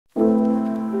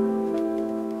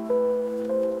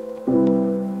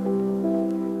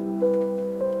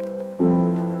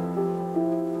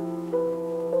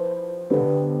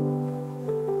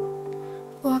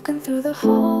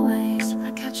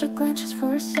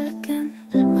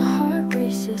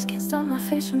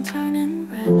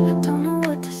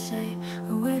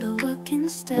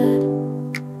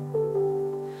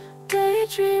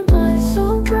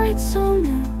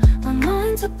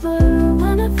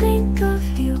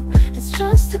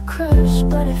crush,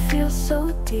 but it feels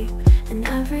so deep. In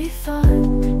every thought,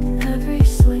 in every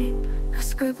sleep, I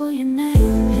scribble your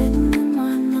name hidden in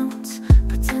my notes,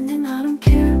 pretending I don't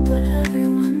care, but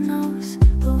everyone knows.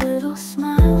 A little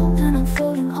smile and I'm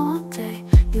floating all day.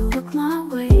 You look my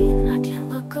way and I can't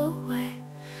look away.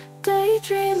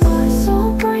 Daydream eyes,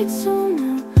 so bright, so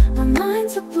new. My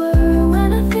mind's a blur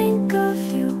when I think of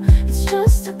you. It's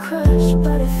just a crush,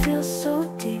 but it feels so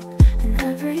deep. In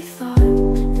every thought,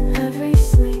 in every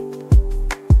sleep,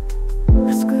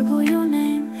 I scribble your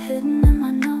name hidden in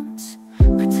my notes,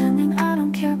 pretending I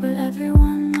don't care, but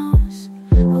everyone knows.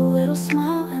 A little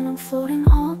smile and I'm floating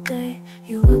all day.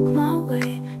 You look my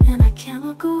way and I can't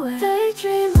look away.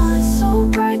 Daydream eyes, so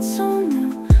bright, so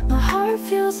new. My heart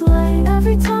feels light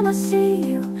every time I see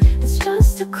you. It's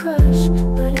just a crush,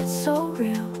 but it's so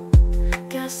real.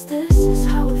 Guess this is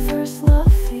how a first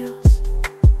love feels.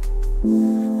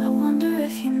 I wonder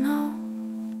if you know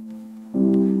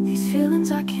these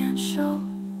feelings I can't show.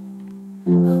 A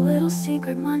little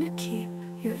secret mine to keep.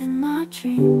 You're in my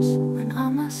dreams when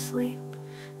I'm asleep.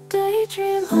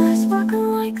 Daydream eyes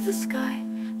sparkling like the sky.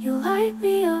 You light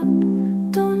me up,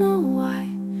 don't know why.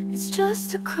 It's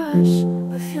just a crush,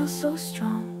 but feels so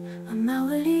strong. A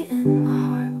melody in my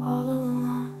heart all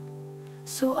along.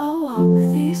 So I'll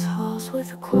walk these halls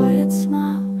with a quiet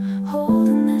smile,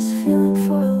 holding this feeling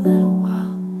for a little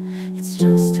while. It's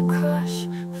just a crush,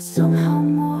 but somehow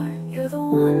more. You're the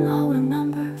one